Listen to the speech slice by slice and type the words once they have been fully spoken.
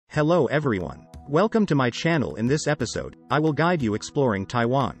Hello everyone. Welcome to my channel. In this episode, I will guide you exploring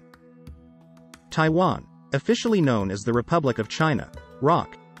Taiwan. Taiwan, officially known as the Republic of China,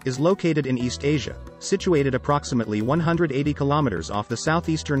 ROC, is located in East Asia, situated approximately 180 kilometers off the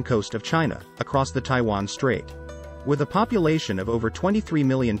southeastern coast of China, across the Taiwan Strait. With a population of over 23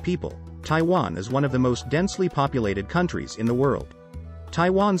 million people, Taiwan is one of the most densely populated countries in the world.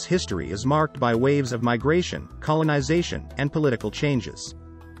 Taiwan's history is marked by waves of migration, colonization, and political changes.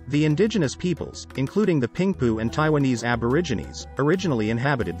 The indigenous peoples, including the Pingpu and Taiwanese Aborigines, originally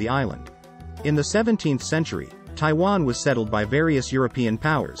inhabited the island. In the 17th century, Taiwan was settled by various European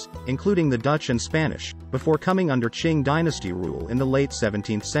powers, including the Dutch and Spanish, before coming under Qing dynasty rule in the late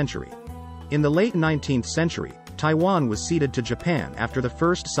 17th century. In the late 19th century, Taiwan was ceded to Japan after the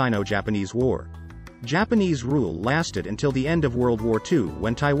First Sino-Japanese War. Japanese rule lasted until the end of World War II,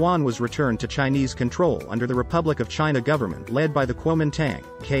 when Taiwan was returned to Chinese control under the Republic of China government led by the Kuomintang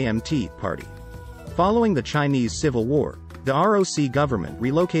 (KMT) party. Following the Chinese Civil War, the ROC government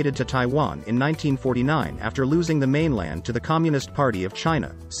relocated to Taiwan in 1949 after losing the mainland to the Communist Party of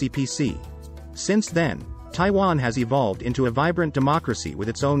China (CPC). Since then, Taiwan has evolved into a vibrant democracy with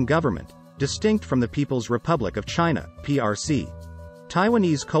its own government, distinct from the People's Republic of China (PRC).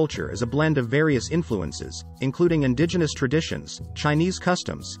 Taiwanese culture is a blend of various influences, including indigenous traditions, Chinese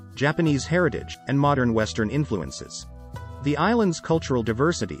customs, Japanese heritage, and modern Western influences. The island's cultural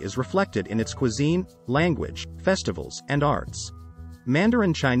diversity is reflected in its cuisine, language, festivals, and arts.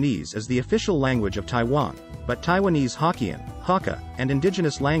 Mandarin Chinese is the official language of Taiwan, but Taiwanese Hokkien, Hakka, and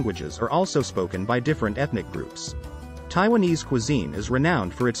indigenous languages are also spoken by different ethnic groups. Taiwanese cuisine is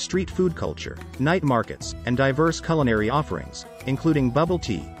renowned for its street food culture, night markets, and diverse culinary offerings, including bubble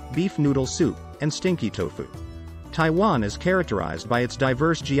tea, beef noodle soup, and stinky tofu. Taiwan is characterized by its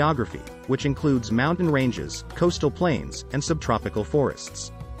diverse geography, which includes mountain ranges, coastal plains, and subtropical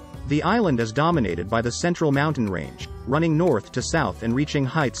forests. The island is dominated by the Central Mountain Range, running north to south and reaching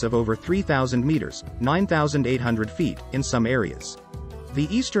heights of over 3,000 meters, 9,800 feet, in some areas. The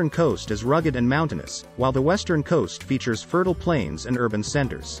eastern coast is rugged and mountainous, while the western coast features fertile plains and urban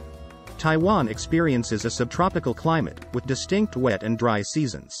centers. Taiwan experiences a subtropical climate, with distinct wet and dry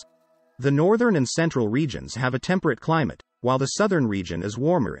seasons. The northern and central regions have a temperate climate, while the southern region is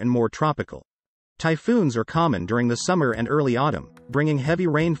warmer and more tropical. Typhoons are common during the summer and early autumn, bringing heavy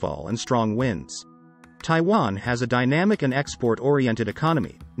rainfall and strong winds. Taiwan has a dynamic and export-oriented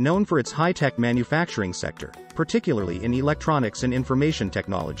economy, known for its high-tech manufacturing sector, particularly in electronics and information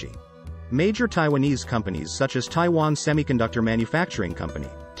technology. Major Taiwanese companies such as Taiwan Semiconductor Manufacturing Company,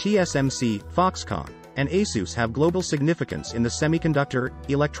 TSMC, Foxconn, and ASUS have global significance in the semiconductor,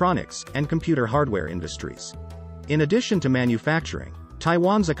 electronics, and computer hardware industries. In addition to manufacturing,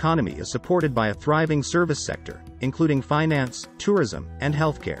 Taiwan's economy is supported by a thriving service sector, including finance, tourism, and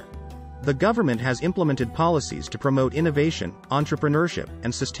healthcare. The government has implemented policies to promote innovation, entrepreneurship,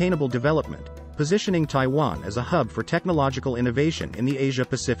 and sustainable development, positioning Taiwan as a hub for technological innovation in the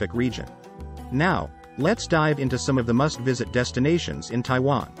Asia-Pacific region. Now, let's dive into some of the must-visit destinations in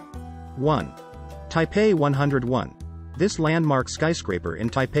Taiwan. 1. Taipei 101. This landmark skyscraper in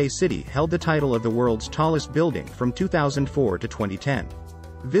Taipei City held the title of the world's tallest building from 2004 to 2010.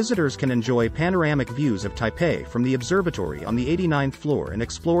 Visitors can enjoy panoramic views of Taipei from the observatory on the 89th floor and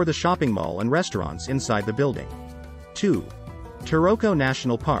explore the shopping mall and restaurants inside the building. 2. Taroko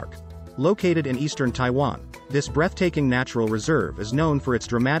National Park. Located in eastern Taiwan, this breathtaking natural reserve is known for its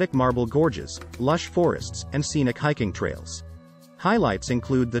dramatic marble gorges, lush forests, and scenic hiking trails. Highlights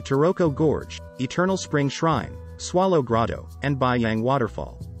include the Taroko Gorge, Eternal Spring Shrine, Swallow Grotto, and Baiyang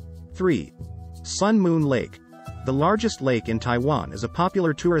Waterfall. 3. Sun Moon Lake. The largest lake in Taiwan is a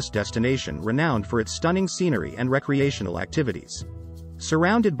popular tourist destination renowned for its stunning scenery and recreational activities.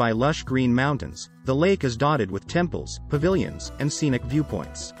 Surrounded by lush green mountains, the lake is dotted with temples, pavilions, and scenic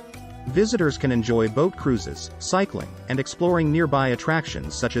viewpoints. Visitors can enjoy boat cruises, cycling, and exploring nearby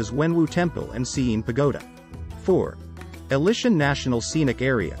attractions such as Wenwu Temple and Hean Pagoda. 4. Helishan National Scenic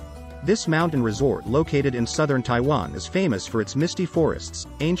Area. This mountain resort located in southern Taiwan is famous for its misty forests,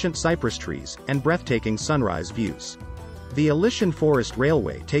 ancient cypress trees, and breathtaking sunrise views. The Helishan Forest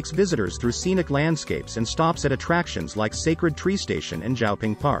Railway takes visitors through scenic landscapes and stops at attractions like Sacred Tree Station and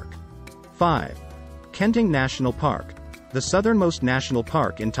Jiufen Park. 5. Kenting National Park. The southernmost national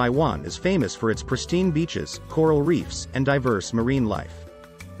park in Taiwan is famous for its pristine beaches, coral reefs, and diverse marine life.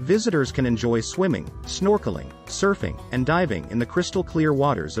 Visitors can enjoy swimming, snorkeling, surfing, and diving in the crystal-clear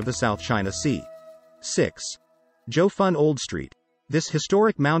waters of the South China Sea. 6. Jiufen Old Street. This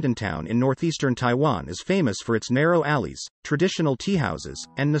historic mountain town in northeastern Taiwan is famous for its narrow alleys, traditional tea houses,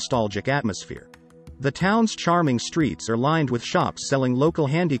 and nostalgic atmosphere. The town's charming streets are lined with shops selling local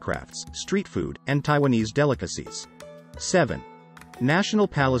handicrafts, street food, and Taiwanese delicacies. 7. National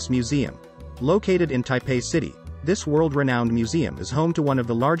Palace Museum. Located in Taipei City, this world-renowned museum is home to one of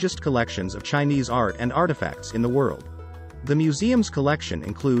the largest collections of Chinese art and artifacts in the world. The museum's collection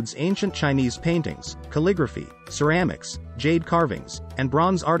includes ancient Chinese paintings, calligraphy, ceramics, jade carvings, and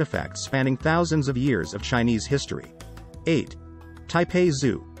bronze artifacts spanning thousands of years of Chinese history. 8. Taipei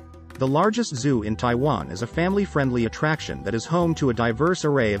Zoo. The largest zoo in Taiwan is a family-friendly attraction that is home to a diverse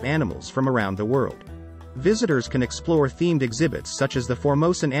array of animals from around the world. Visitors can explore themed exhibits such as the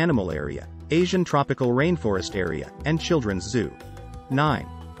Formosan Animal Area, Asian Tropical Rainforest Area, and Children's Zoo. 9.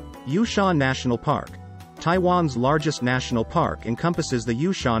 Yushan National Park. Taiwan's largest national park encompasses the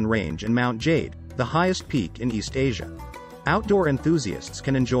Yushan Range and Mount Jade, the highest peak in East Asia. Outdoor enthusiasts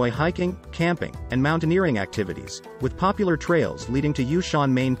can enjoy hiking, camping, and mountaineering activities, with popular trails leading to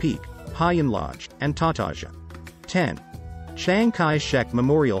Yushan Main Peak, Haiyan Lodge, and Tataja. 10. Chiang Kai-shek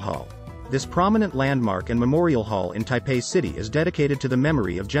Memorial Hall. This prominent landmark and memorial hall in Taipei City is dedicated to the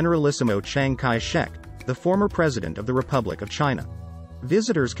memory of Generalissimo Chiang Kai-shek, the former president of the Republic of China.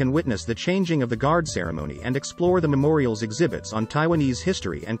 Visitors can witness the changing of the guard ceremony and explore the memorial's exhibits on Taiwanese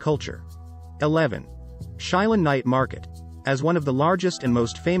history and culture. 11. Xilan Night Market. As one of the largest and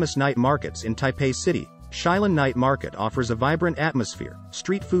most famous night markets in Taipei City, Xilan Night Market offers a vibrant atmosphere,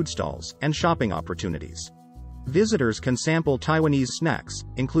 street food stalls, and shopping opportunities. Visitors can sample Taiwanese snacks,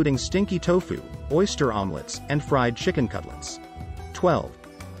 including stinky tofu, oyster omelets, and fried chicken cutlets. 12.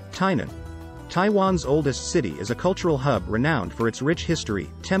 Tainan. Taiwan's oldest city is a cultural hub renowned for its rich history,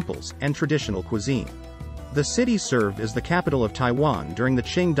 temples, and traditional cuisine. The city served as the capital of Taiwan during the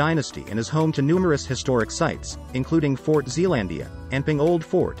Qing dynasty and is home to numerous historic sites, including Fort Zealandia, Anping Old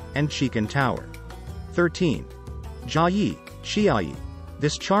Fort, and Chichen Tower. 13. Jiayi, Chiayi.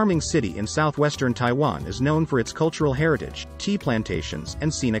 This charming city in southwestern Taiwan is known for its cultural heritage, tea plantations,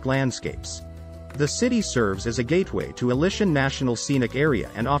 and scenic landscapes. The city serves as a gateway to Yehliu National Scenic Area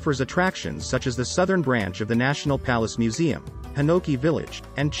and offers attractions such as the southern branch of the National Palace Museum, Hanoki Village,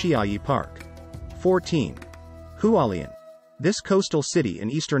 and Chiayi Park. 14. Hualien. This coastal city in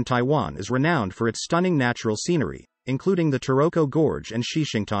eastern Taiwan is renowned for its stunning natural scenery, including the Taroko Gorge and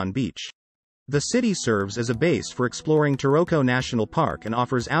Xixingtan Beach. The city serves as a base for exploring Taroko National Park and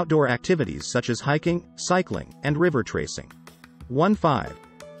offers outdoor activities such as hiking, cycling, and river tracing. 15.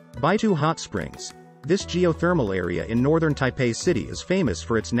 Baitu Hot Springs. This geothermal area in northern Taipei City is famous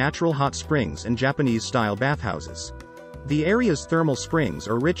for its natural hot springs and Japanese-style bathhouses. The area's thermal springs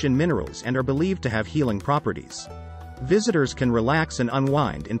are rich in minerals and are believed to have healing properties. Visitors can relax and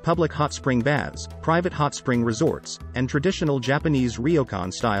unwind in public hot spring baths, private hot spring resorts, and traditional Japanese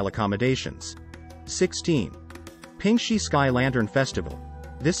ryokan-style accommodations. 16. Pingxi Sky Lantern Festival.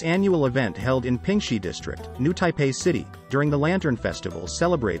 This annual event held in Pingxi District, New Taipei City, during the Lantern Festival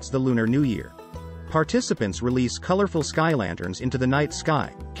celebrates the Lunar New Year. Participants release colorful sky lanterns into the night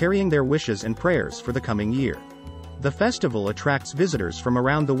sky, carrying their wishes and prayers for the coming year. The festival attracts visitors from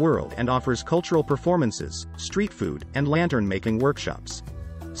around the world and offers cultural performances, street food, and lantern-making workshops.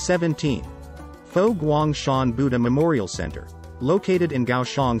 17. Fo Guang Shan Buddha Memorial Center. Located in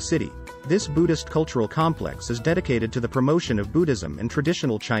Kaohsiung City, this Buddhist cultural complex is dedicated to the promotion of Buddhism and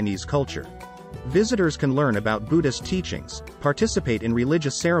traditional Chinese culture. Visitors can learn about Buddhist teachings, participate in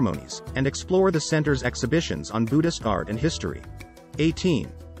religious ceremonies, and explore the center's exhibitions on Buddhist art and history.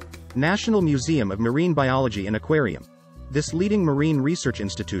 18. National Museum of Marine Biology and Aquarium. This leading marine research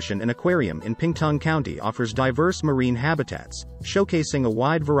institution and aquarium in Pingtung County offers diverse marine habitats, showcasing a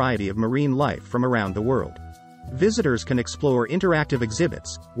wide variety of marine life from around the world. Visitors can explore interactive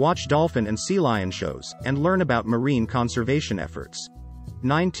exhibits, watch dolphin and sea lion shows, and learn about marine conservation efforts.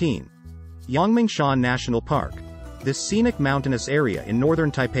 19. Yangmingshan National Park. This scenic mountainous area in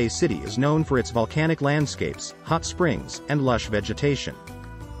northern Taipei City is known for its volcanic landscapes, hot springs, and lush vegetation.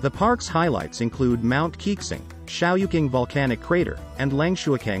 The park's highlights include Mount Keeksing, Shaoyuking Volcanic Crater, and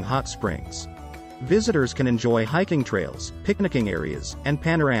Langshuakang Hot Springs. Visitors can enjoy hiking trails, picnicking areas, and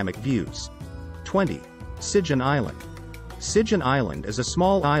panoramic views. 20. Sijian Island. Sijian Island is a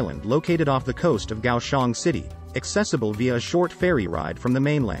small island located off the coast of Kaohsiung City, accessible via a short ferry ride from the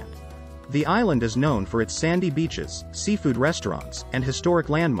mainland. The island is known for its sandy beaches, seafood restaurants, and historic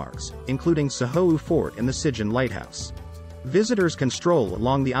landmarks, including Sahou Fort and the Sijian Lighthouse. Visitors can stroll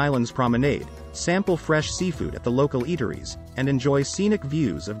along the island's promenade, sample fresh seafood at the local eateries, and enjoy scenic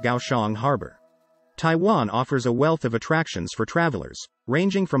views of Kaohsiung Harbor. Taiwan offers a wealth of attractions for travelers,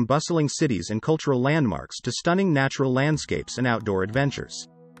 ranging from bustling cities and cultural landmarks to stunning natural landscapes and outdoor adventures.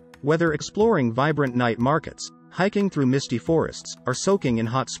 Whether exploring vibrant night markets, hiking through misty forests, or soaking in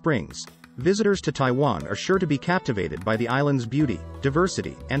hot springs, visitors to Taiwan are sure to be captivated by the island's beauty,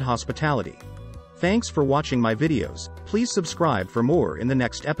 diversity, and hospitality. Thanks for watching my videos. Please subscribe for more in the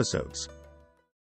next episodes.